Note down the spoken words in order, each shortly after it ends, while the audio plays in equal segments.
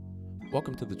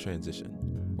Welcome to The Transition,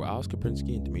 where Alex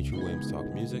Kaprinski and Dimitri Williams talk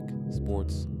music,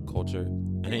 sports, culture,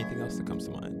 and anything else that comes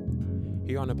to mind.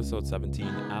 Here on episode 17,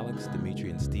 Alex, Dimitri,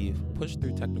 and Steve push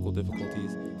through technical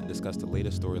difficulties and discuss the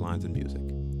latest storylines in music.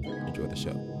 Enjoy the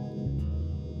show.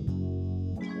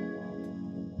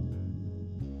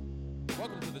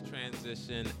 Welcome to The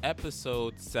Transition,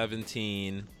 episode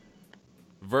 17,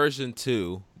 version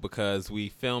 2, because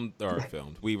we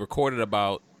we recorded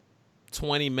about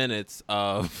 20 minutes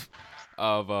of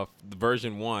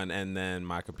version 1, and then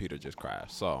my computer just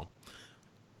crashed. So,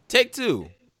 take 2.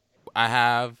 I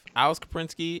have Alex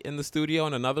Kaprinski in the studio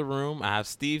in another room. I have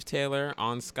Steve Taylor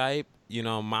on Skype,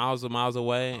 miles and miles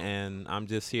away, and I'm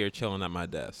just here chilling at my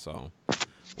desk. So,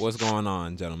 what's going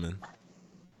on, gentlemen?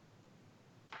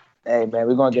 Hey, man,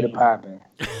 we're going to get it popping.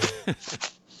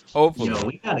 Hopefully. Yo,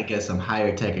 we got to get some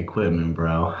higher tech equipment,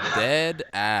 bro. Dead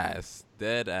ass.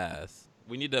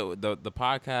 We need the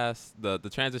podcast, the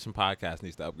transition podcast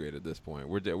needs to upgrade at this point.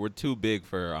 We're too big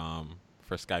for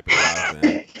Skype and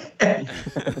Live,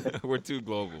 man. We're too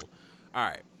global. All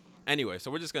right. Anyway,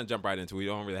 so we're just gonna jump right into it. We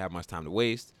don't really have much time to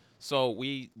waste. So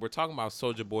we're talking about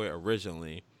Soulja Boy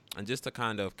originally, and just to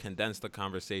kind of condense the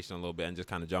conversation a little bit and just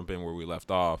kind of jump in where we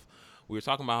left off, we were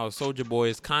talking about how Soulja Boy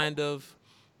is kind of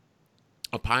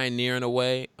a pioneer in a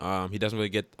way. He doesn't really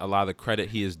get a lot of the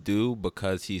credit he is due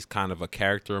because he's kind of a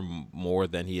character more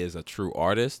than he is a true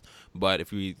artist. But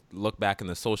if we look back in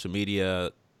the social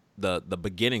media, the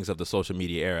beginnings of the social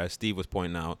media era, as Steve was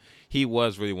pointing out, he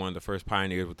was really one of the first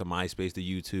pioneers with the MySpace,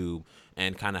 the YouTube,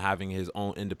 and kind of having his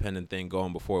own independent thing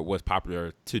going before it was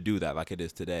popular to do that like it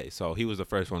is today. So he was the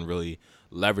first one really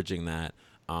leveraging that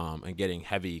and getting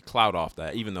heavy clout off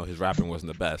that, even though his rapping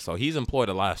wasn't the best. So he's employed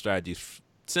a lot of strategies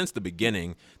since the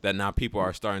beginning that now people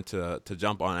are starting to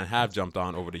jump on and have jumped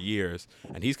on over the years,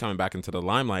 and he's coming back into the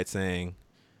limelight saying,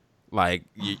 like,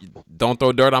 don't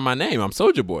throw dirt on my name. I'm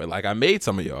Soulja Boy. Like, I made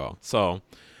some of y'all. So,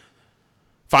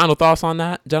 final thoughts on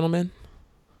that, gentlemen?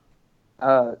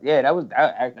 Yeah, that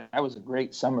was a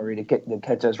great summary to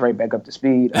catch us right back up to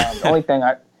speed. The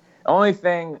only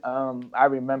thing I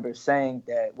remember saying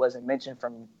that wasn't mentioned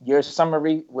from your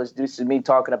summary was due to me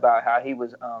talking about how he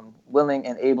was willing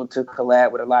and able to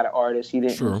collab with a lot of artists. He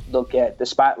didn't look at the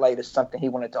spotlight as something he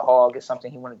wanted to hog, as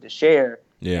something he wanted to share.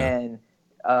 Yeah. And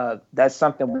that's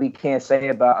something we can't say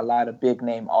about a lot of big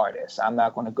name artists. I'm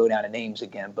not going to go down the names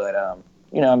again, but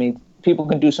people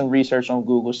can do some research on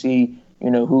Google, see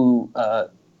who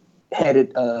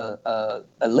headed a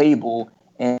label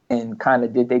and kind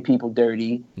of did they people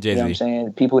dirty. Jay-Z. You know what I'm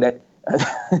saying?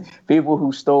 People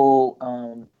who stole,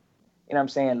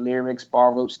 lyrics,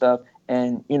 borrowed stuff,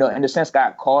 and in a sense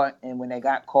got caught. And when they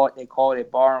got caught, they called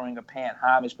it borrowing or paying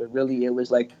homage, but really it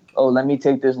was like, oh, let me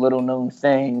take this little known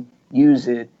thing, use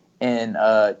it, and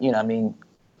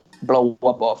blow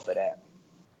up off of that.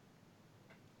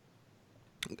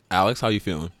 Alex, how you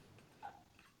feeling?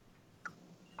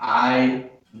 I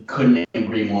couldn't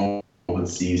agree more with what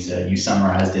Steve said. You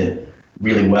summarized it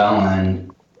really well,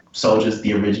 and Soulja's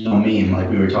the original meme, like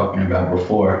we were talking about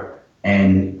before,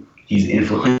 and he's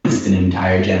influenced an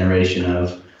entire generation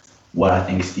of what I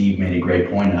think Steve made a great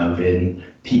point of in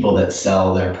people that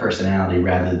sell their personality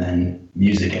rather than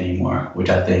music anymore, which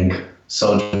I think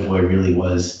Soulja Boy really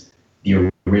was the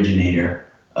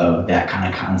originator of that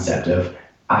kind of concept of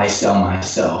I sell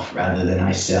myself rather than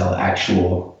I sell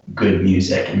actual good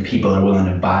music, and people are willing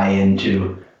to buy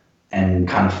into and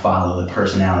kind of follow the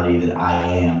personality that I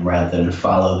am rather than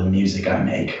follow the music I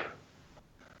make.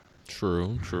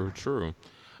 True.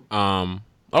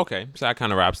 Okay, so that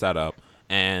kind of wraps that up.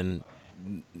 And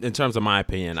in terms of my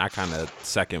opinion, I kind of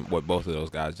second what both of those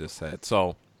guys just said.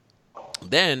 So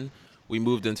then we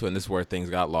moved into, and this is where things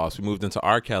got lost, we moved into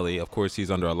R. Kelly. Of course,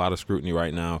 he's under a lot of scrutiny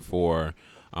right now for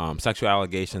sexual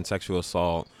allegations, sexual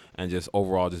assault, and just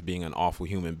overall just being an awful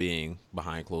human being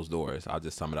behind closed doors. I'll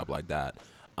just sum it up like that.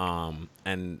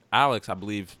 And Alex, I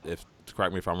believe,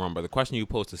 correct me if I'm wrong, but the question you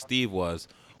posed to Steve was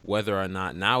whether or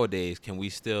not nowadays can we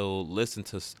still listen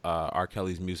to R.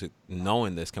 Kelly's music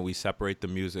knowing this? Can we separate the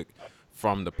music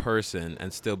from the person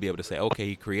and still be able to say, okay,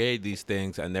 he created these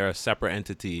things and they're a separate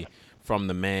entity from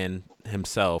the man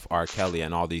himself, R. Kelly,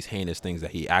 and all these heinous things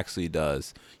that he actually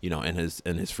does, in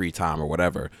his free time or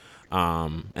whatever.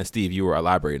 And Steve, you were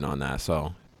elaborating on that,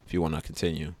 so if you want to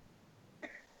continue.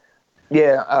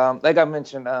 Yeah, like I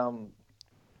mentioned,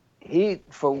 he,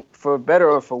 for better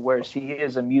or for worse, he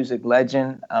is a music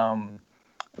legend.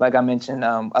 Like I mentioned,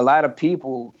 a lot of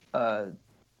people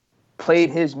played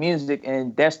his music,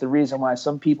 and that's the reason why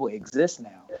some people exist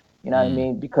now. You know what I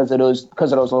mean? Because of those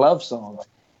love songs.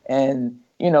 And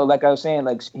like I was saying,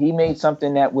 like he made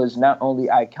something that was not only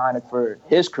iconic for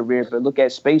his career, but look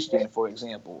at Space Jam, for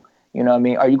example. You know what I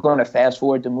mean? Are you going to fast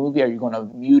forward the movie? Are you going to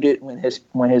mute it when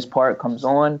his part comes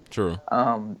on? True.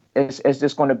 It's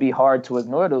just going to be hard to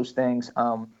ignore those things.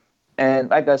 And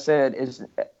like I said,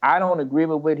 I don't agree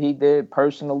with what he did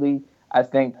personally. I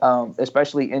think,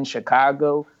 especially in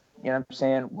Chicago, you know what I'm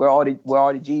saying, where all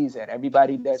the G's at?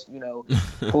 Everybody that's,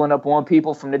 pulling up on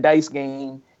people from the dice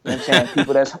game, you know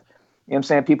what I'm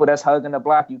saying? People that's hugging the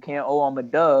block, you can't owe them a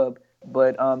dub,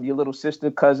 but your little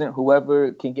sister, cousin,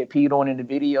 whoever can get peed on in the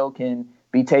video can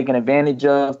be taken advantage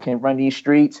of, can run these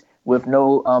streets with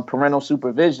no parental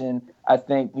supervision. I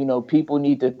think, people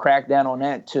need to crack down on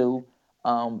that too.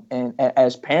 And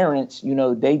as parents,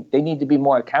 they need to be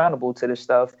more accountable to this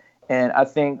stuff. And I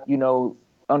think,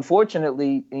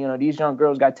 unfortunately, these young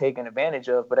girls got taken advantage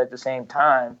of, but at the same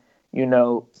time, you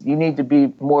need to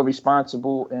be more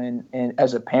responsible and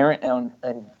as a parent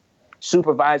and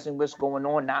supervising what's going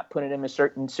on, not putting them in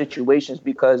certain situations,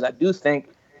 because I do think,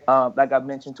 like I've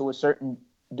mentioned to a certain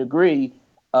degree,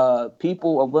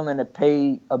 people are willing to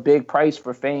pay a big price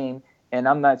for fame. And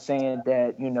I'm not saying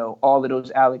that, all of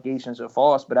those allegations are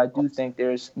false, but I do think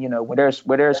there's, where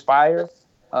there's fire,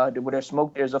 where there's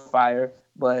smoke, there's a fire.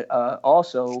 But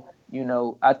also,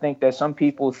 I think that some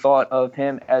people thought of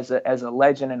him as a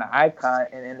legend and an icon,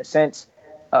 and in a sense,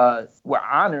 were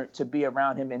honored to be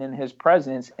around him and in his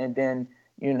presence. And then,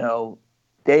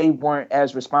 they weren't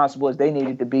as responsible as they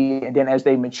needed to be. And then as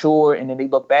they mature and then they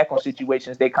look back on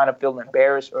situations, they kind of feel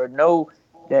embarrassed or know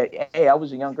that, hey, I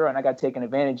was a young girl and I got taken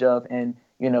advantage of. And,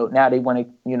 now they want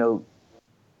to,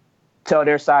 tell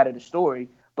their side of the story.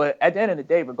 But at the end of the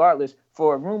day, regardless,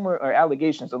 for a rumor or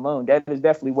allegations alone, that is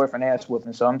definitely worth an ass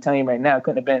whooping. So I'm telling you right now, it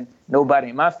couldn't have been nobody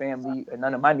in my family, or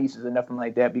none of my nieces or nothing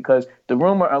like that, because the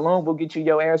rumor alone will get you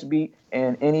your ass beat,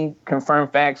 and any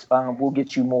confirmed facts will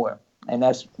get you more. And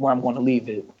that's where I'm going to leave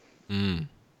it.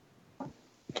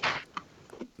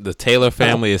 The Taylor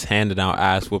family is handing out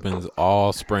ass whoopings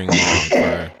all spring long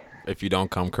for if you don't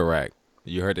come correct.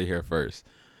 You heard it here first.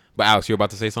 But Alex, you're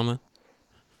about to say something?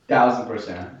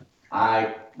 1,000%.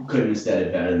 I couldn't have said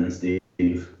it better than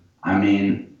Steve. I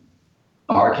mean,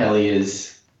 R. Kelly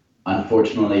is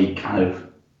unfortunately kind of,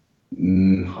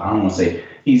 I don't want to say,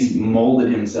 he's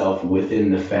molded himself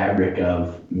within the fabric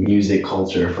of music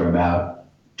culture for about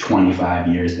 25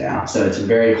 years now. So it's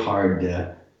very hard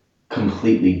to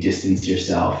completely distance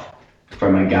yourself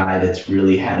from a guy that's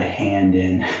really had a hand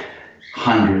in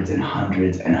hundreds and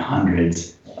hundreds and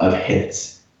hundreds of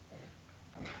hits.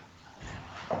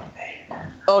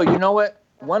 Oh, you know what?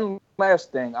 One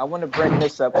last thing. I want to bring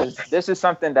this up, because this is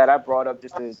something that I brought up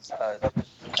just to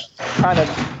kind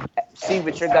of see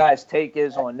what your guys' take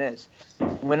is on this.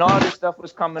 When all this stuff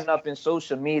was coming up in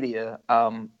social media,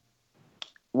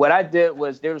 what I did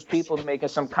was there was people making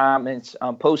some comments,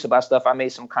 posts about stuff. I made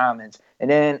some comments. And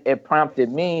then it prompted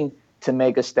me to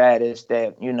make a status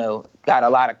that, got a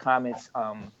lot of comments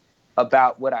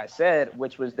about what I said,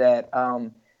 which was that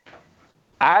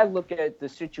I look at the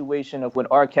situation of what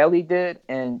R. Kelly did,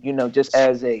 and just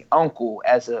as a uncle,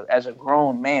 as a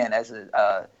grown man, as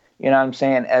a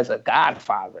as a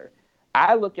godfather,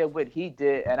 I look at what he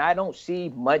did, and I don't see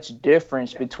much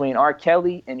difference between R.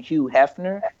 Kelly and Hugh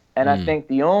Hefner. And I think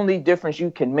the only difference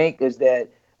you can make is that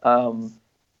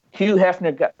Hugh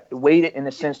Hefner waited, in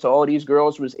a sense, to all these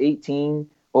girls was 18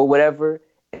 or whatever,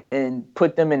 and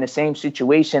put them in the same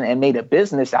situation and made a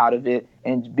business out of it.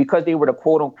 And because they were the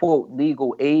quote unquote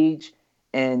legal age,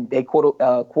 and they quote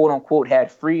unquote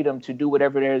had freedom to do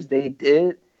whatever it is they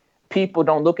did, people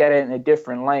don't look at it in a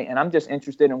different light. And I'm just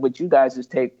interested in what you guys'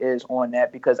 take is on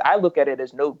that, because I look at it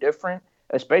as no different,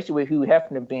 especially with Hugh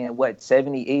Hefner being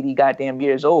 70, 80 goddamn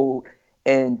years old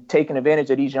and taking advantage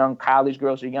of these young college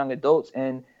girls or young adults.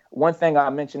 And one thing I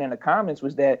mentioned in the comments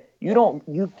was that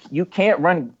you can't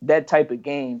run that type of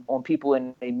game on people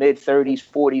in their mid 30s,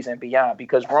 40s and beyond,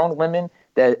 because grown women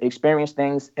that experience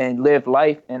things and live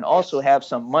life and also have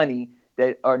some money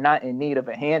that are not in need of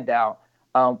a handout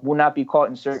will not be caught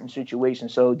in certain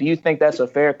situations. So do you think that's a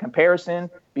fair comparison?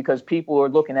 Because people are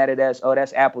looking at it as, oh,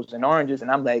 that's apples and oranges.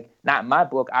 And I'm like, not in my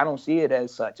book. I don't see it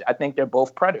as such. I think they're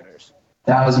both predators.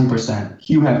 1,000%.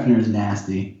 Hugh Hefner is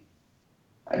nasty.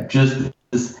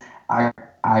 I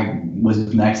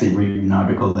was actually reading an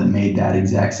article that made that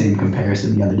exact same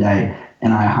comparison the other day,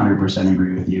 and I 100%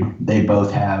 agree with you. They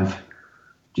both have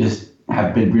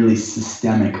been really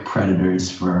systemic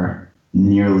predators for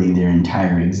nearly their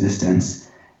entire existence.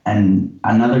 And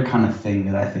another kind of thing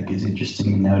that I think is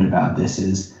interesting to note about this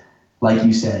is, like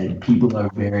you said, people are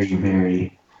very,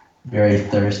 very, very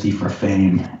thirsty for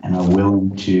fame and are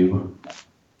willing to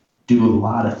do a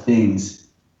lot of things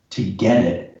to get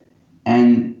it.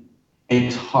 And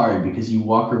it's hard because you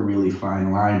walk a really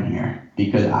fine line here,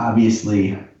 because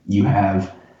obviously you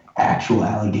have actual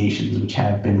allegations which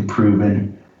have been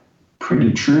proven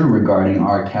pretty true regarding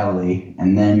R. Kelly,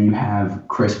 and then you have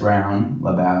Chris Brown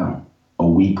about a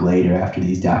week later after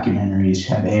these documentaries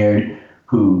have aired,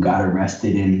 who got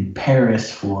arrested in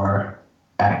Paris for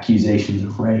accusations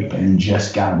of rape and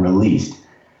just got released.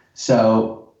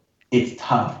 So it's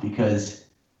tough because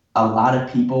a lot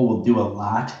of people will do a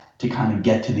lot to kind of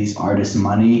get to these artists'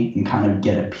 money and kind of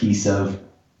get a piece of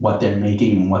what they're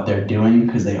making and what they're doing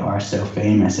because they are so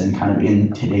famous. And kind of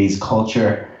in today's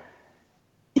culture,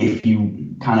 if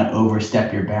you kind of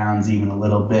overstep your bounds even a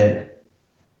little bit,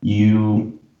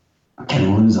 you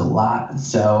can lose a lot.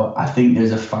 So I think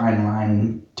there's a fine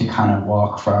line to kind of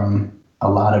walk from a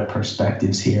lot of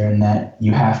perspectives here, and that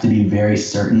you have to be very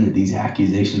certain that these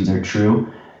accusations are true,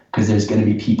 because there's going to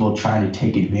be people trying to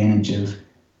take advantage of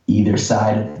either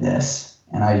side of this.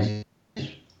 And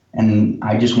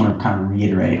I just want to kind of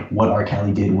reiterate what R.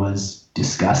 Kelly did was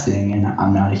disgusting, and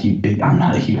I'm not a Hugh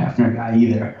Hefner guy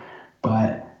either,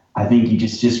 but I think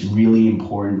it's just really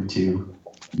important to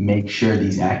make sure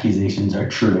these accusations are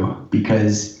true,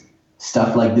 because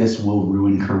stuff like this will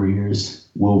ruin careers,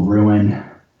 will ruin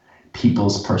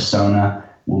people's persona,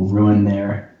 will ruin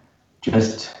their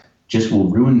just will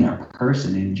ruin their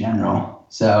person in general.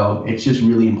 So it's just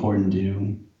really important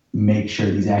to make sure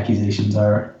these accusations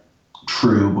are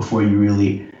true before you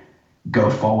really go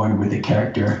forward with a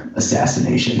character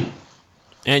assassination.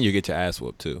 And you get your ass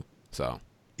whooped too. So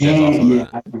and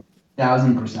yeah,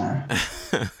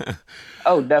 1,000%.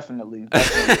 Oh, definitely.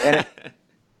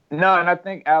 And I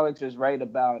think Alex is right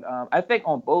about, I think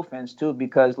on both ends too,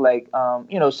 because like,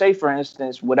 say for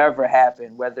instance, whatever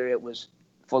happened, whether it was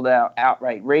full out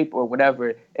outright rape or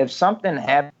whatever, if something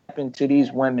happened to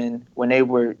these women when they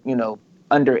were,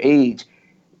 underage,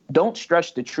 don't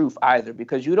stretch the truth either,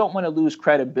 because you don't want to lose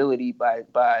credibility by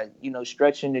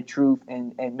stretching the truth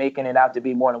and making it out to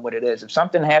be more than what it is. If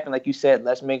something happened, like you said,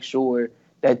 let's make sure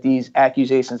that these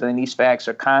accusations and these facts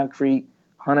are concrete,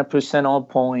 100% on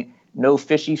point, no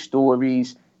fishy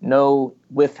stories, no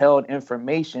withheld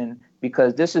information,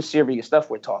 because this is serious stuff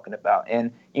we're talking about.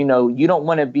 And, you don't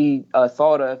want to be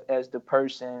thought of as the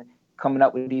person coming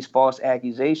up with these false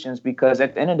accusations, because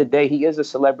at the end of the day, he is a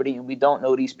celebrity and we don't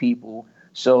know these people.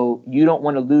 So you don't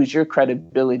want to lose your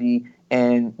credibility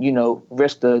and,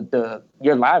 risk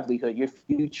your livelihood, your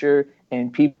future,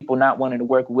 and people not wanting to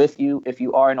work with you if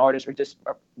you are an artist or just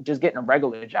getting a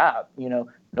regular job.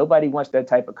 Nobody wants that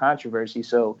type of controversy.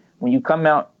 So when you come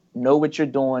out, know what you're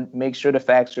doing, make sure the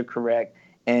facts are correct,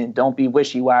 and don't be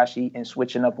wishy-washy and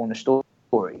switching up on the stories.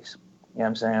 You know what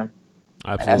I'm saying?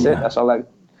 Absolutely. That's it. That's all I...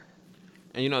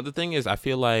 And the thing is, I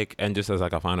feel like, and just as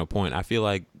like a final point, I feel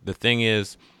like the thing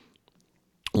is,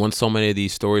 when so many of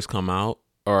these stories come out,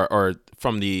 or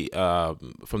from the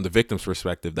victim's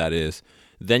perspective, that is,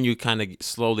 then you kind of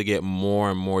slowly get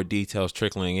more and more details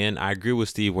trickling in. I agree with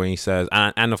Steve when he says,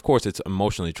 and of course it's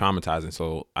emotionally traumatizing.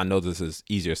 So I know this is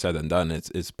easier said than done.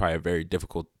 It's probably a very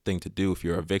difficult thing to do if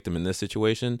you're a victim in this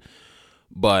situation.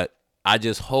 But I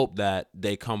just hope that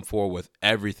they come forward with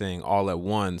everything all at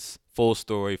once, full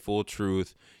story, full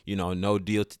truth. No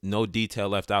detail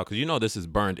left out, because this is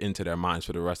burned into their minds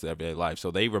for the rest of their life.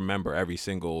 So they remember every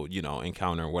single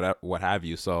encounter, what have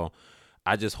you. So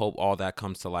I just hope all that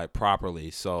comes to light properly,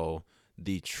 so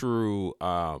the true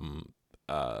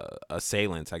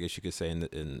assailants, I guess you could say,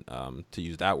 in to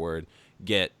use that word,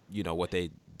 get what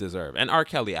they deserve. And R.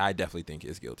 Kelly, I definitely think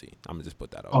is guilty. I'm gonna just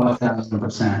put that out.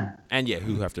 1,000%. And yeah,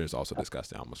 Hugh Hefner is also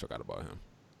disgusting. I almost forgot about him.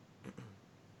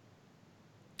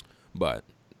 But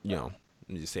let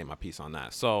me just say my piece on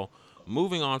that. So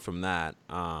moving on from that,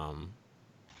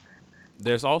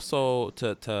 there's also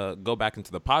to go back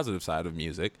into the positive side of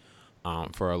music.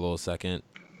 For a little second,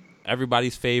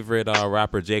 everybody's favorite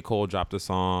rapper J. Cole dropped a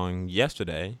song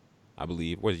yesterday, I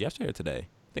believe. Was it yesterday or today?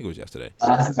 I think it was yesterday.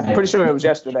 I'm pretty sure it was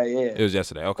yesterday, yeah. It was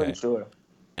yesterday, okay. Pretty sure.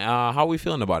 How are we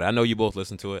feeling about it? I know you both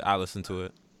listened to it. I listened to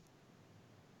it.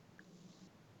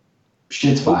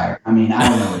 Shit's fire. I mean, I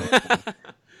don't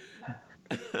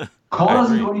know. Cole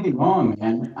doesn't do anything wrong,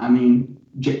 man. I mean,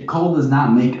 Cole does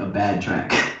not make a bad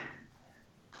track.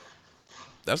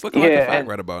 That's looking like a fact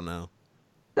right about now.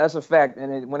 That's a fact.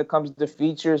 And when it comes to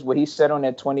features, what he said on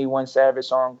that 21 Savage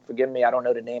song, forgive me, I don't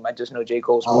know the name. I just know J.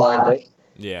 Cole's part.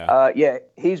 Yeah,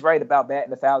 he's right about batting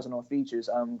 1,000 on features.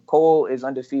 Cole is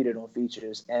undefeated on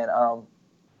features. And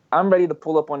I'm ready to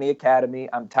pull up on the Academy.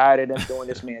 I'm tired of them doing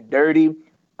this man dirty.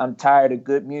 I'm tired of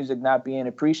good music not being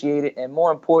appreciated. And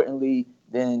more importantly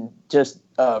than just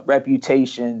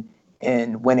reputation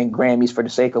and winning Grammys for the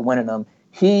sake of winning them,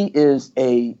 he's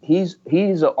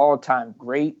an all-time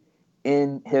great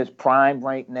in his prime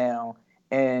right now.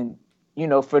 And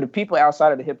for the people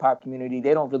outside of the hip hop community,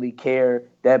 they don't really care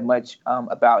that much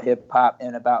about hip hop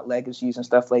and about legacies and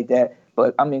stuff like that.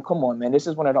 But I mean, come on, man, this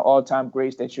is one of the all-time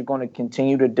greats that you're going to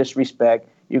continue to disrespect.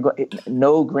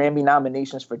 No Grammy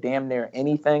nominations for damn near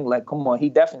anything. Like, come on, he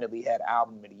definitely had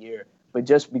album of the year, but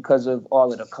just because of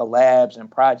all of the collabs and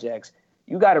projects,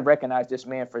 you got to recognize this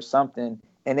man for something.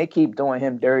 And they keep doing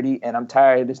him dirty, and I'm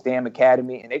tired of this damn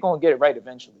Academy. And they're gonna get it right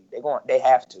eventually. They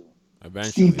have to.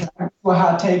 Eventually. Steve, can I do a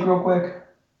hot take real quick?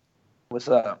 What's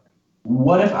up?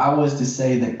 What if I was to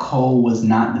say that Cole was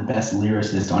not the best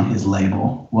lyricist on his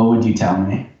label? What would you tell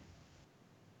me?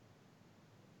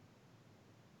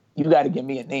 You got to give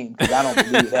me a name because I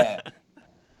don't believe that.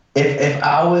 If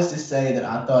I was to say that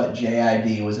I thought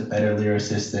JID was a better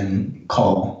lyricist than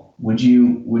Cole, would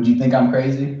you think I'm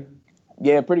crazy?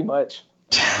 Yeah, pretty much.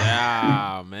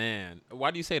 Yeah, man.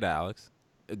 Why do you say that, Alex?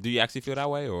 Do you actually feel that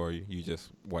way, or are you just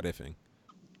what ifing?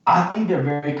 I think they're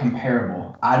very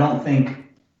comparable. I love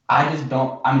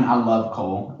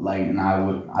Cole, and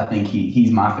I think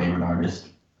he's my favorite artist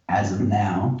as of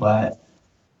now, but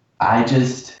I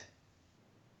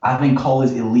think Cole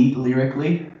is elite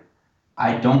lyrically.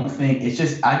 I don't think it's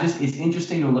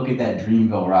interesting to look at that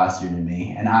Dreamville roster to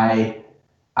me, and I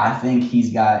think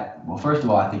first of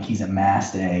all, I think he's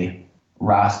amassed a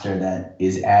roster that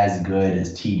is as good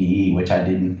as TDE, which I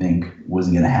didn't think was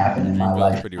going to happen in my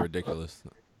life. Pretty ridiculous.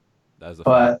 That's a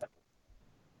fact.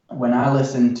 But when I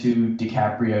listen to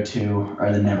DiCaprio 2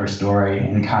 or The Never Story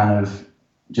and kind of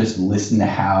just listen to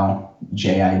how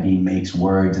JID makes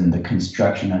words and the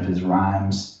construction of his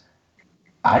rhymes,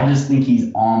 I just think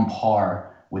he's on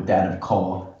par with that of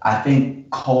Cole. I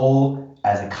think Cole,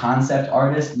 as a concept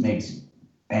artist,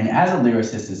 and as a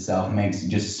lyricist itself, makes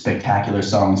just spectacular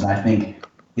songs. And I think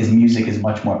his music is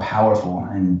much more powerful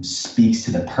and speaks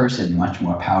to the person much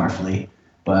more powerfully.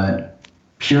 But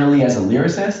purely as a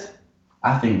lyricist,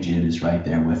 I think Jid is right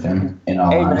there with him, in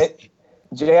all honesty.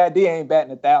 JID ain't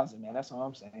batting 1,000, man. That's all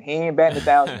I'm saying. He ain't batting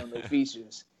 1,000 on the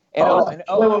features.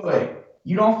 Wait.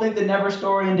 You don't think The Never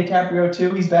Story and DiCaprio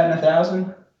 2, he's batting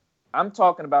 1,000? I'm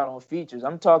talking about on features.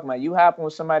 I'm talking about you hopping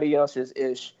with somebody else's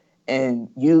ish, and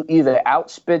you either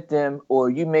outspit them or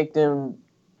you make them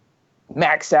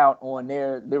max out on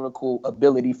their lyrical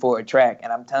ability for a track.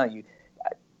 And I'm telling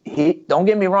you, don't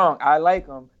get me wrong, I like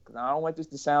him, because I don't want this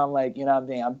to sound like,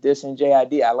 I'm dissing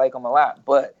JID. I like him a lot.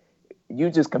 But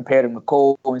you just compared him to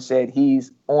Cole and said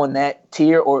he's on that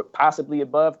tier or possibly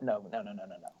above. No.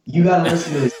 You got to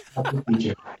listen to his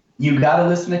feature. You got to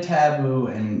listen to Taboo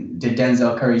and to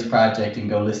Denzel Curry's project and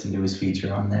go listen to his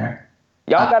feature on there.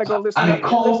 Y'all got to go listen.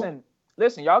 Cole.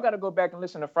 Listen, y'all got to go back and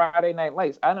listen to Friday Night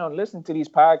Lights. I don't listen to these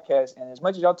podcasts, and as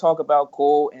much as y'all talk about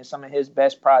Cole and some of his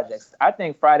best projects, I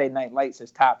think Friday Night Lights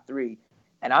is top 3,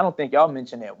 and I don't think y'all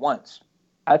mentioned it once.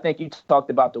 I think you talked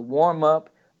about the warm-up.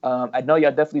 I know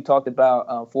y'all definitely talked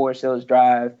about Forest Hills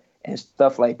Drive and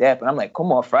stuff like that, but I'm like,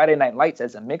 come on, Friday Night Lights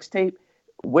as a mixtape?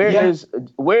 Where's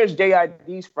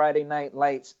JID's Friday Night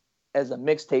Lights as a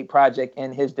mixtape project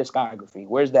in his discography?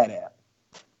 Where's that at?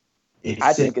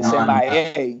 I think it's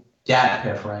MIA.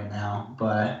 DatPiff right now,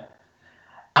 but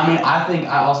I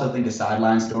also think the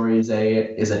Sideline Story is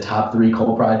a top 3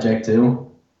 Cole project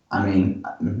too. I mean,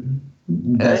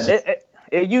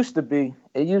 it used to be.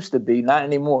 It used to be, not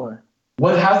anymore.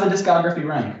 How's the discography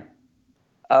rank?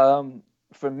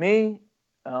 For me,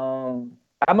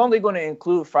 I'm only going to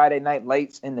include Friday Night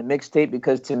Lights in the mixtape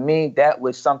because to me that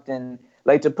was something,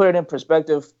 like, to put it in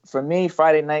perspective, for me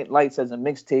Friday Night Lights as a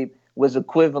mixtape was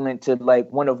equivalent to like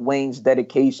one of Wayne's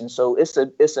dedications. So it's a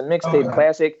mixtape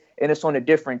classic, and it's on a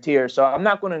different tier. So I'm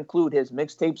not going to include his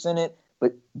mixtapes in it,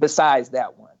 but besides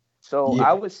that one. So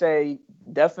I would say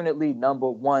definitely number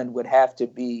 1 would have to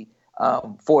be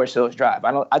Forest Hills Drive.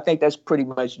 I think that's pretty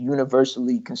much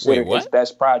universally considered his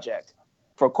best project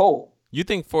for Cole. You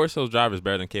think Forest Hills Drive is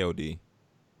better than KOD?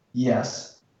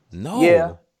 Yes. No.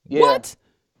 Yeah. What?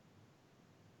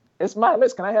 It's my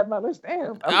list. Can I have my list?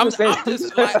 Damn. I'm just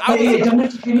like,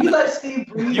 can you let Steve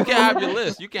breathe? You can have your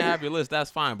list. You can have your list. That's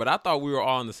fine. But I thought we were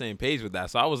all on the same page with that,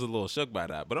 so I was a little shook by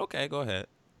that. But okay, go ahead.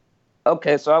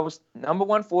 Okay, so I was number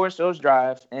 1 Forest Hills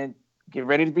Drive, and get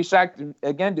ready to be shocked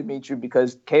again, Dimitri,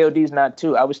 because KOD's not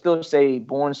 2. I would still say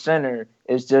Born Center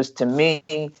is just, to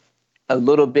me, a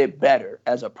little bit better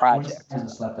as a project. It's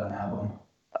a slept on album.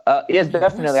 Yes,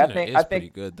 definitely. I think pretty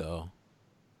good though.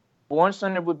 Born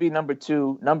Center would be number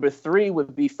 2. Number 3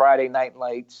 would be Friday Night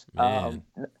Lights.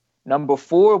 Number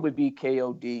 4 would be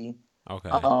KOD.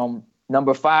 Okay.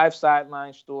 Number 5,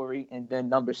 Sideline Story, and then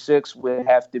number 6 would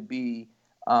have to be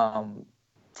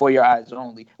For Your Eyes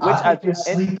Only. Which I think you're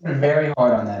sleeping very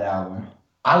hard on that album.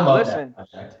 I love that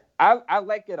project. I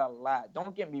like it a lot.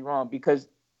 Don't get me wrong, because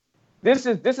this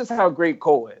is how great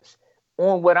Cole is.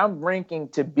 On what I'm ranking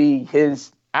to be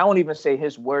his, I won't even say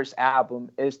his worst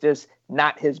album, it's just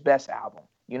not his best album.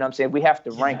 You know what I'm saying? We have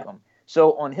to rank him.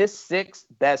 So on his sixth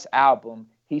best album,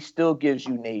 he still gives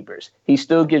you Neighbors. He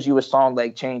still gives you a song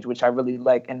like Change, which I really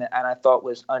like and I thought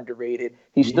was underrated.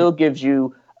 He still gives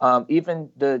you even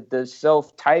the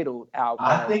self-titled album.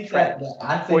 I think the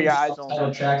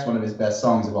self-titled track's one of his best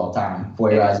songs of all time.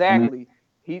 For Your Eyes Only.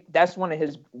 Exactly. That's one of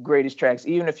his greatest tracks.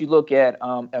 Even if you look at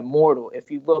Immortal,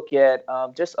 if you look at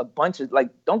just a bunch of, like,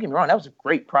 don't get me wrong, that was a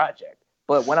great project.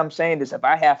 But what I'm saying is, if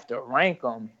I have to rank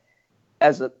them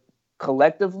as a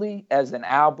collectively as an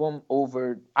album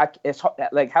over, it's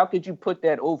like, how could you put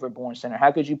that over Born Center?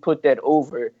 How could you put that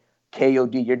over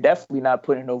KOD? You're definitely not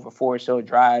putting it over Forest Hill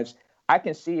Drives. I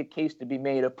can see a case to be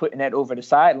made of putting that over the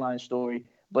Sideline Story,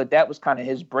 but that was kind of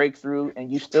his breakthrough,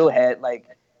 and you still had like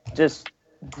just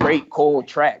great Cole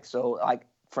tracks. So like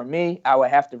for me, I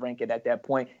would have to rank it at that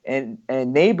point. And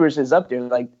Neighbors is up there.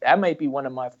 Like that might be one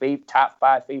of my top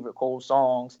 5 favorite Cole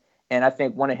songs, and I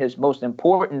think one of his most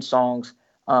important songs.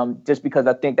 Just because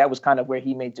I think that was kind of where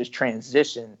he made this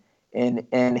transition in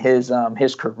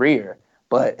his career.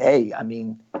 But hey, I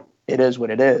mean, it is what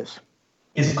it is.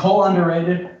 Is Cole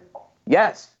underrated?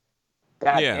 Yes.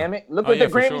 God damn it. Look what the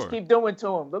Grammys keep doing to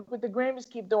him. Look what the Grammys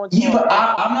keep doing to him. But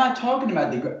I'm not talking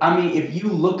about I mean, if you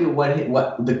look at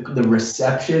what the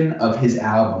reception of his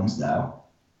albums, though,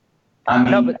 I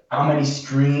mean, how many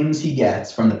streams he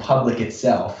gets from the public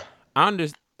itself.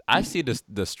 I see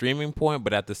the streaming point,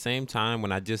 but at the same time,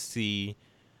 when I just see,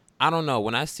 I don't know,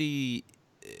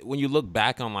 when you look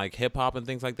back on like hip hop and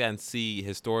things like that and see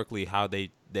historically how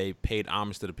they paid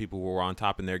homage to the people who were on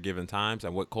top in their given times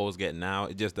and what Cole's getting now,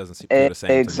 it just doesn't feel the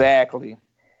same. Exactly.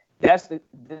 That's the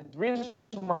reason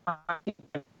why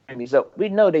we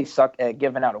know they suck at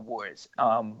giving out awards.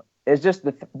 It's just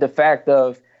the fact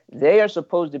of they are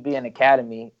supposed to be an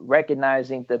academy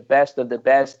recognizing the best of the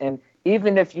best, and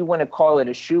even if you want to call it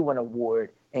a shoe-in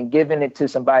award and giving it to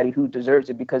somebody who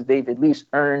deserves it because they've at least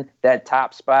earned that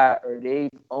top spot or they've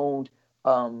owned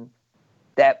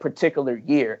that particular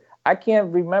year. I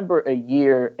can't remember a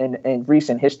year in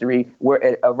recent history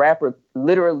where a rapper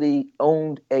literally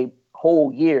owned a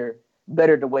whole year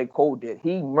better the way Cole did.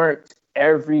 He murked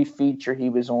every feature he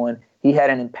was on. He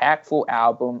had an impactful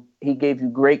album. He gave you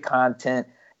great content.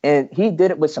 And he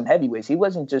did it with some heavyweights. He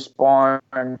wasn't just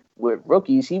sparring with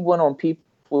rookies. He went on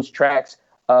people's tracks,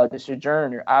 The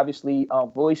Sojourner, obviously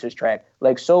Voices track,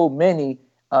 like so many.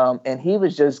 And he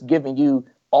was just giving you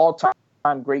all-time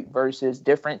great verses,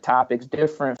 different topics,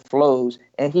 different flows.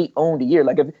 And he owned a year.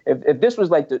 Like if this was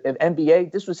like the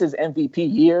NBA, this was his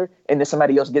MVP year, and then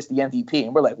somebody else gets the MVP.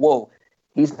 And we're like, whoa,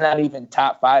 he's not even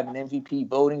top 5 in MVP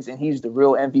votings, and he's the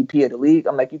real MVP of the league.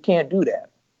 I'm like, you can't do that.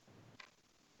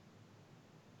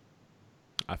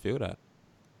 I feel that.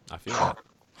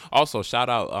 Also, shout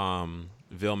out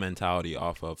Ville Mentality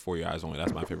off of For Your Eyes Only.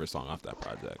 That's my favorite song off that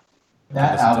project.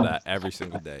 I listen to that every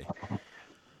single day.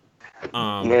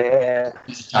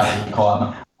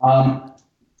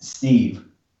 Steve.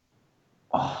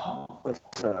 I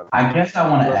guess I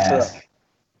want to ask.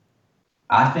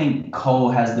 I think Cole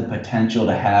has the potential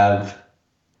to have,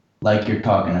 like you're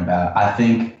talking about, I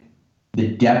think the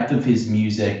depth of his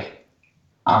music,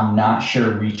 I'm not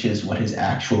sure reaches what his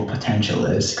actual potential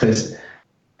is. Because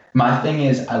my thing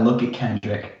is, I look at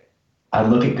Kendrick, I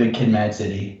look at Good Kid, Mad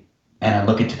City, and I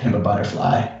look at To Pimp a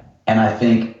Butterfly, and I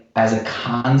think as a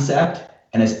concept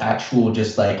and as actual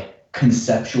just like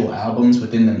conceptual albums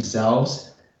within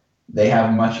themselves, they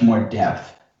have much more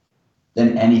depth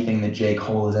than anything that J.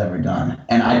 Cole has ever done.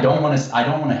 And I don't want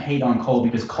to hate on Cole,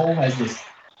 because Cole has this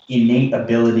innate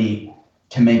ability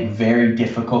to make very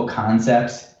difficult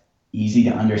concepts easy to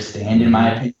understand, in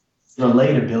my opinion. The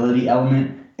relatability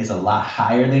element is a lot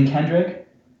higher than Kendrick,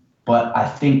 but I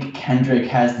think Kendrick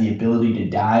has the ability to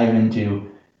dive into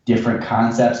different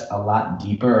concepts a lot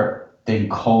deeper than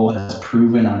Cole has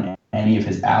proven on any of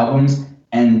his albums.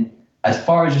 And as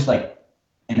far as just like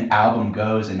an album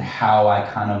goes and how I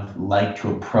kind of like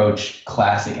to approach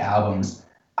classic albums,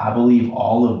 I believe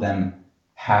all of them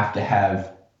have to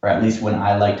have, or at least when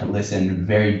I like to listen,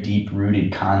 very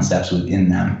deep-rooted concepts within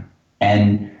them.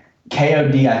 And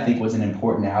KOD, I think, was an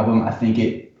important album. I think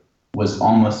it was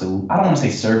almost, I don't want to say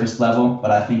surface level,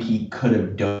 but I think he could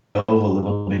have dove a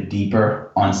little bit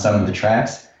deeper on some of the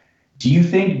tracks. Do you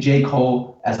think J.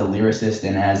 Cole, as a lyricist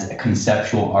and as a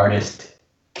conceptual artist,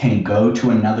 can go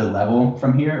to another level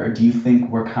from here? Or do you think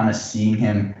we're kind of seeing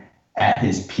him at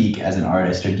his peak as an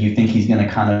artist? Or do you think he's going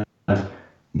to kind of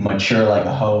mature like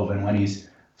a Hove, and when he's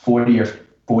 40 or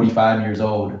 45 years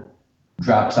old,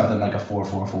 drop something like a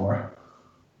 4.44?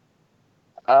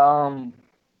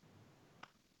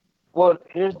 Well,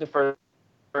 here's the first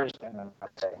thing I'd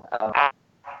say. I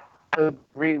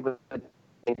agree with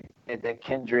that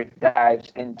Kendrick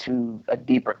dives into a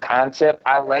deeper concept.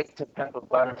 I like To Pimp a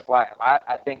Butterfly a lot.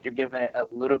 I think you're giving it a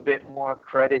little bit more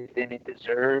credit than it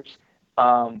deserves.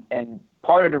 And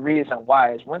part of the reason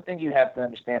why is one thing you have to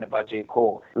understand about J.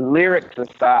 Cole, lyrics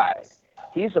aside,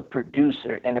 he's a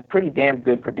producer and a pretty damn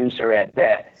good producer at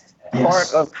that. Yes.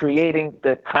 Part of creating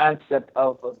the concept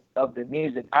of the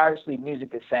music, obviously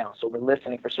music is sound, so we're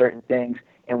listening for certain things.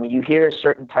 And when you hear a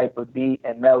certain type of beat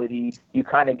and melody, you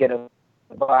kind of get a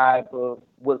vibe of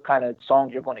what kind of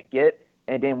songs you're going to get.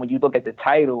 And then when you look at the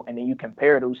title and then you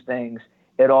compare those things,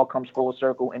 it all comes full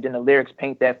circle. And then the lyrics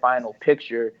paint that final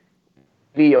picture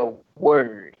via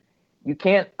word. You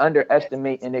can't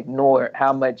underestimate and ignore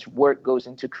how much work goes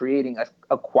into creating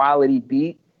a quality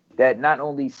beat that not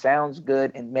only sounds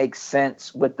good and makes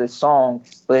sense with the song,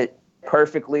 but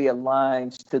perfectly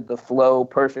aligns to the flow,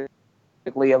 perfectly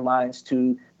aligns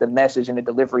to the message and the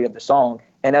delivery of the song.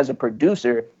 And as a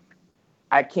producer,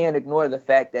 I can't ignore the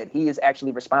fact that he is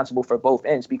actually responsible for both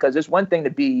ends, because it's one thing to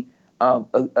be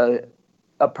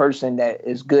a person that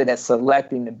is good at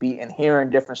selecting the beat and hearing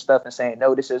different stuff and saying,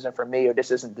 no, this isn't for me, or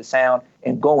this isn't the sound,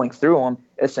 and going through them.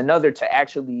 It's another to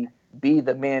actually be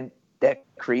the man that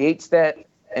creates that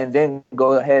and then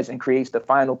go ahead and creates the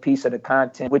final piece of the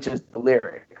content, which is the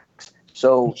lyrics.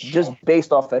 So just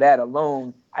based off of that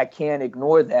alone, I can't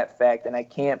ignore that fact, and I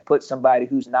can't put somebody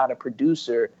who's not a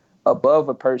producer above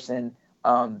a person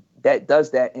that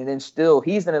does that. And then still,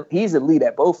 he's elite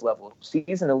at both levels.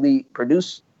 He's an elite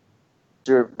producer,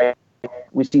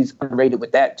 which he's underrated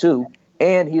with that too,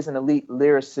 and he's an elite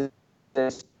lyricist.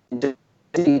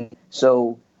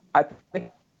 So I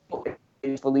think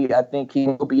he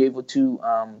will be able to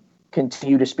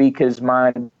continue to speak his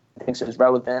mind, thinks is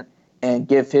relevant, and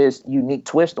give his unique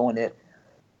twist on it.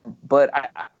 But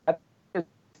I think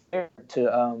it's fair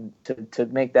to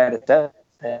make that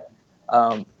assessment.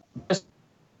 Just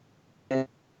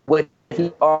what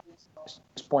he are at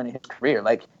this point in his career,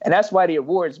 like, and that's why the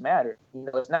awards matter. You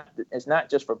know, it's not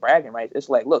just for bragging rights. It's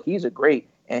like, look, he's a great,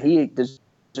 and he deserves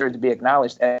to be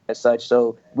acknowledged as such.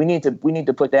 So we need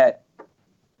to put that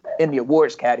in the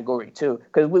awards category too,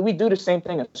 because we do the same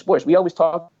thing in sports. We always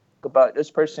talk about this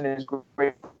person is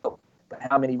great, but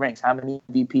how many ranks, how many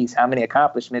VPs, how many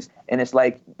accomplishments, and it's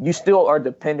like you still are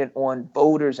dependent on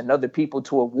voters and other people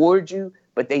to award you,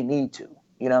 but they need to.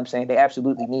 You know what I'm saying? They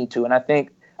absolutely need to, and I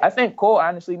think Cole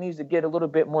honestly needs to get a little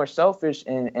bit more selfish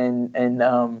and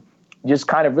just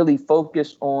kind of really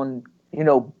focus on, you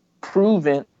know,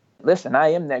 proving, listen, I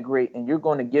am that great, and you're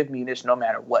going to give me this no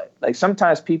matter what. Like,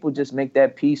 sometimes people just make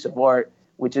that piece of art,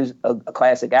 which is a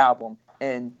classic album,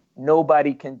 and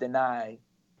nobody can deny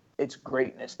its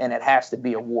greatness, and it has to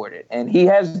be awarded. And he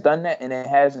has done that, and it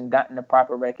hasn't gotten the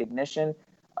proper recognition.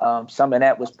 Some of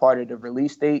that was part of the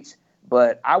release dates,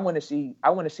 but I want to see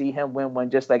him win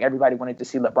one, just like everybody wanted to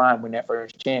see LeBron win that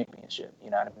first championship. You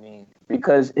know what I mean?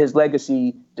 Because his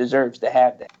legacy deserves to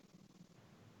have that.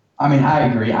 I mean, I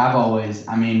agree.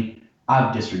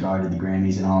 I've disregarded the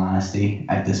Grammys, in all honesty,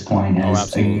 at this point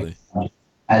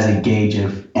as a gauge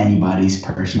of anybody's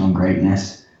personal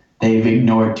greatness. They've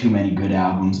ignored too many great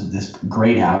albums at this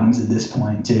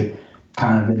point to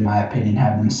kind of, in my opinion,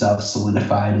 have themselves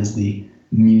solidified as the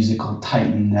musical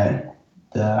titan that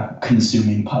the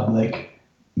consuming public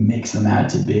makes them out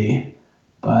to be.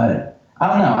 But I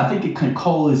don't know. I think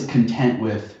Cole is content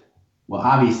with, well,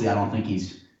 obviously I don't think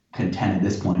he's content at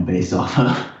this point based off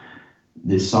of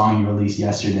this song he released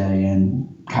yesterday and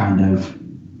kind of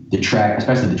the track,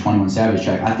 especially the 21 Savage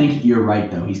track. I think you're right,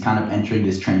 though. He's kind of entering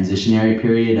this transitionary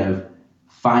period of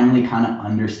finally kind of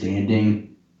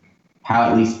understanding how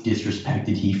at least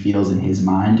disrespected he feels in his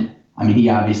mind. I mean, he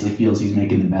obviously feels he's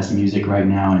making the best music right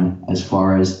now, and as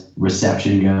far as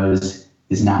reception goes,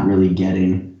 is not really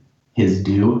getting his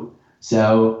due.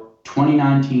 So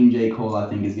 2019 J. Cole, I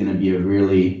think, is going to be a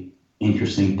really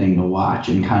interesting thing to watch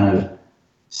and kind of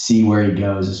see where he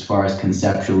goes as far as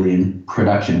conceptually and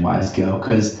production-wise go.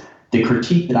 Because the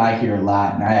critique that I hear a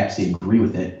lot, and I actually agree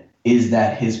with it, is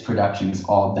that his production is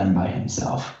all done by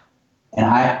himself. And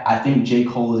I think J.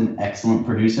 Cole is an excellent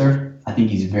producer. I think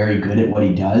he's very good at what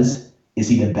he does. Is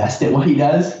he the best at what he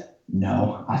does?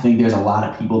 No. I think there's a lot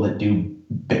of people that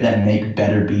make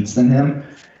better beats than him.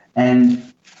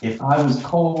 And if I was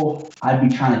Cole, I'd be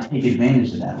trying to take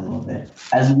advantage of that a little bit,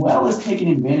 as well as taking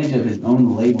advantage of his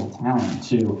own label talent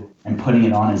too, and putting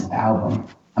it on his album.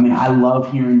 I mean, I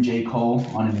love hearing J. Cole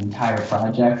on an entire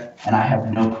project, and I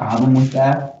have no problem with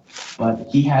that. But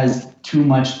he has too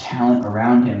much talent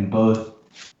around him, both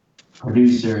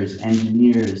producers,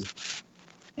 engineers,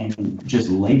 and just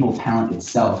label talent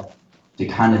itself, to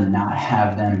kind of not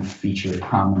have them featured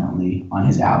prominently on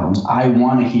his albums. I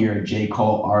want to hear a J.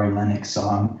 Cole Ari Lennox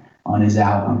song on his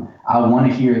album. I want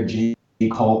to hear a J.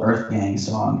 Cole Earth Gang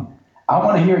song. I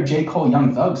want to hear a J. Cole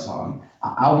Young Thug song.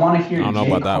 I want to hear I don't know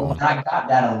J. about that Cole. one. And I got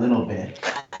that a little bit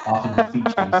off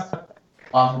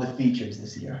of the features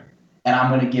this year, and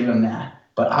I'm gonna give him that.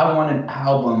 But I want an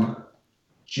album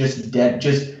just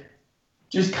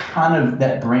kind of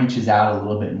that branches out a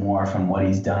little bit more from what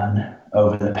he's done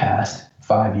over the past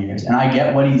 5 years. And I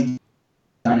get what he's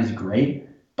done is great,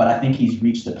 but I think he's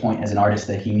reached the point as an artist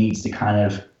that he needs to kind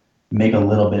of make a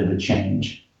little bit of a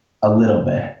change, a little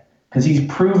bit, because he's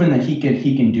proven that he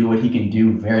can do what he can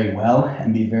do very well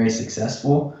and be very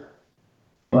successful.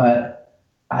 But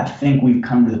I think we've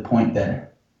come to the point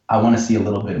that I want to see a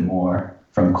little bit more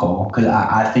from Cole, because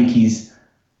I think he's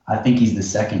the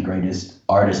second greatest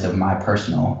artist of my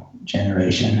personal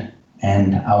generation,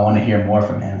 and I want to hear more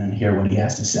from him and hear what he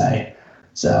has to say.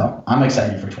 So I'm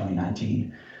excited for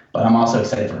 2019, but I'm also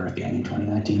excited for Earth Gang in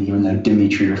 2019, even though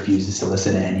Dimitri refuses to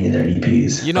listen to any of their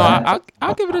EPs. You know,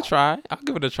 I'll give it a try. I'll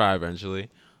give it a try eventually.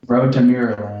 Road to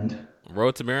Mirrorland.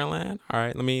 Road to Maryland. All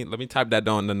right, let me type that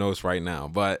down in the notes right now.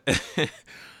 But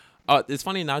it's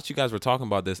funny now that you guys were talking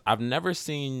about this. I've never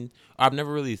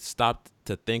really stopped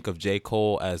to think of J.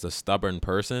 Cole as a stubborn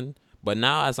person. But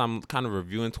now, as I'm kind of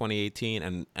reviewing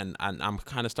 2018 and I'm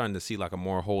kind of starting to see like a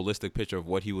more holistic picture of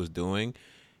what he was doing,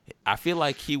 I feel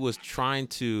like he was trying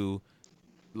to,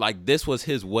 like, this was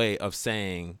his way of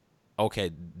saying,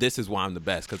 okay, this is why I'm the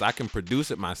best, because I can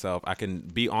produce it myself, I can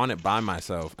be on it by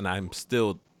myself, and I'm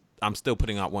still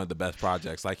putting out one of the best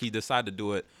projects. Like, he decided to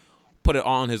do it, put it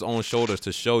on his own shoulders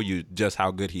to show you just how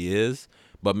good he is.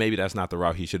 But maybe that's not the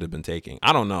route he should have been taking.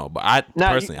 I don't know. But I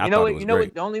thought it was great. You know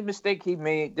what? The only mistake he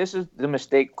made, this is the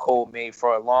mistake Cole made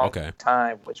for a long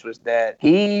time, which was that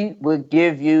he would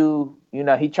give you,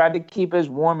 he tried to keep us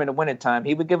warm in the wintertime.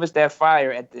 He would give us that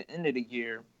fire at the end of the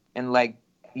year and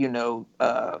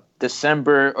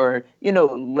December or,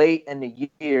 late in the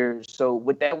year. So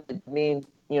what that would mean,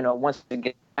 once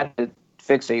again, I have to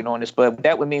fixate on this, but what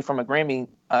that would mean from a Grammy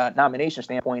nomination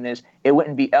standpoint is it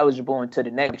wouldn't be eligible until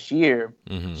the next year.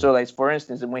 Mm-hmm. So, like, for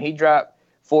instance, when he dropped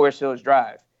Forest Hills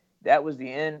Drive, that was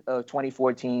the end of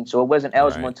 2014, so it wasn't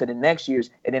eligible until the next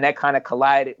year's, and then that kind of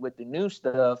collided with the new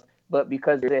stuff. But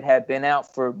because it had been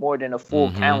out for more than a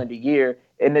full calendar year,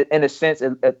 in a sense,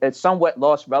 it somewhat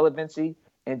lost relevancy.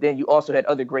 And then you also had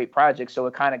other great projects, so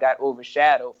it kind of got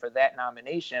overshadowed for that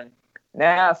nomination.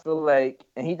 Now I feel like,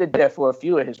 and he did that for a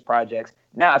few of his projects,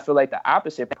 now I feel like the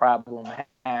opposite problem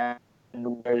happened,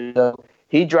 where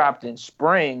he dropped in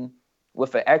spring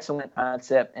with an excellent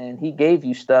concept, and he gave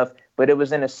you stuff, but it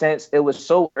was, in a sense, it was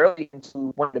so early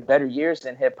into one of the better years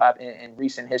in hip-hop in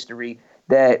recent history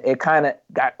that it kind of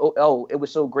got, it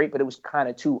was so great, but it was kind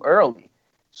of too early.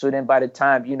 So then by the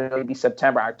time, maybe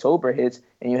September, October hits,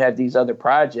 and you have these other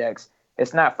projects,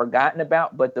 it's not forgotten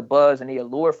about, but the buzz and the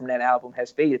allure from that album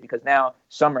has faded because now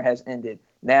summer has ended.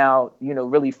 Now,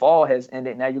 really fall has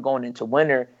ended. Now you're going into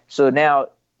winter. So now,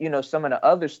 some of the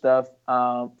other stuff,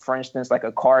 for instance, like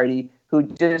a Cardi, who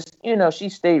just, she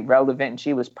stayed relevant and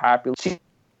she was popular. She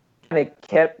kind of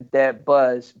kept that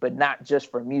buzz, but not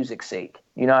just for music's sake.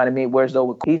 You know what I mean? Whereas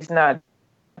though he's not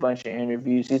a bunch of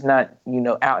interviews. He's not,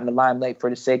 out in the limelight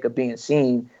for the sake of being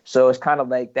seen. So it's kind of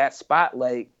like that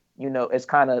spotlight, it's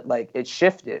kind of like it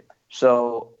shifted.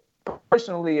 So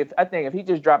personally, I think if he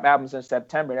just dropped albums in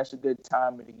September, that's a good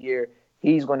time of the year.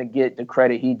 He's going to get the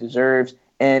credit he deserves.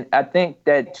 And I think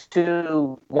that,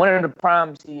 too, one of the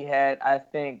problems he had, I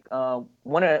think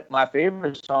one of my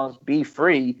favorite songs, Be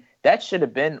Free, that should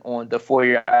have been on the For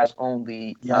Your Eyes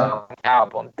Only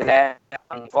album. That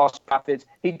False Prophets,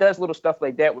 he does little stuff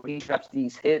like that where he drops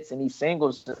these hits and these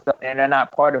singles and stuff, and they're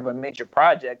not part of a major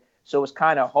project. So it's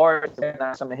kind of hard to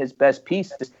find some of his best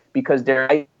pieces because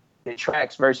they're the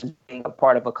tracks versus being a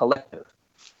part of a collective.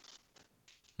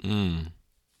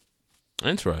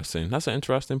 Interesting. That's an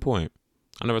interesting point.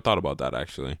 I never thought about that,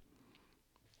 actually.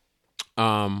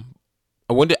 I'm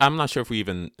not sure if we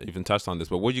even touched on this,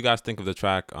 but what did you guys think of the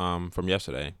track from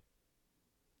yesterday,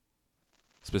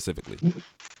 specifically?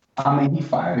 I mean, he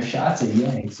fired shots at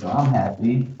Yang, so I'm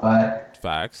happy. But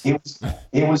facts. It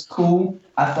was cool.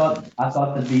 I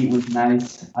thought the beat was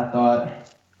nice.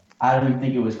 I didn't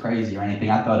think it was crazy or anything.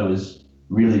 I thought it was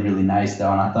really, really nice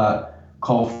though, and I thought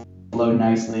Cole flowed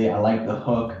nicely. I liked the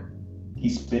hook. He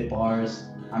spit bars.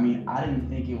 I mean, I didn't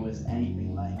think it was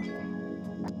anything like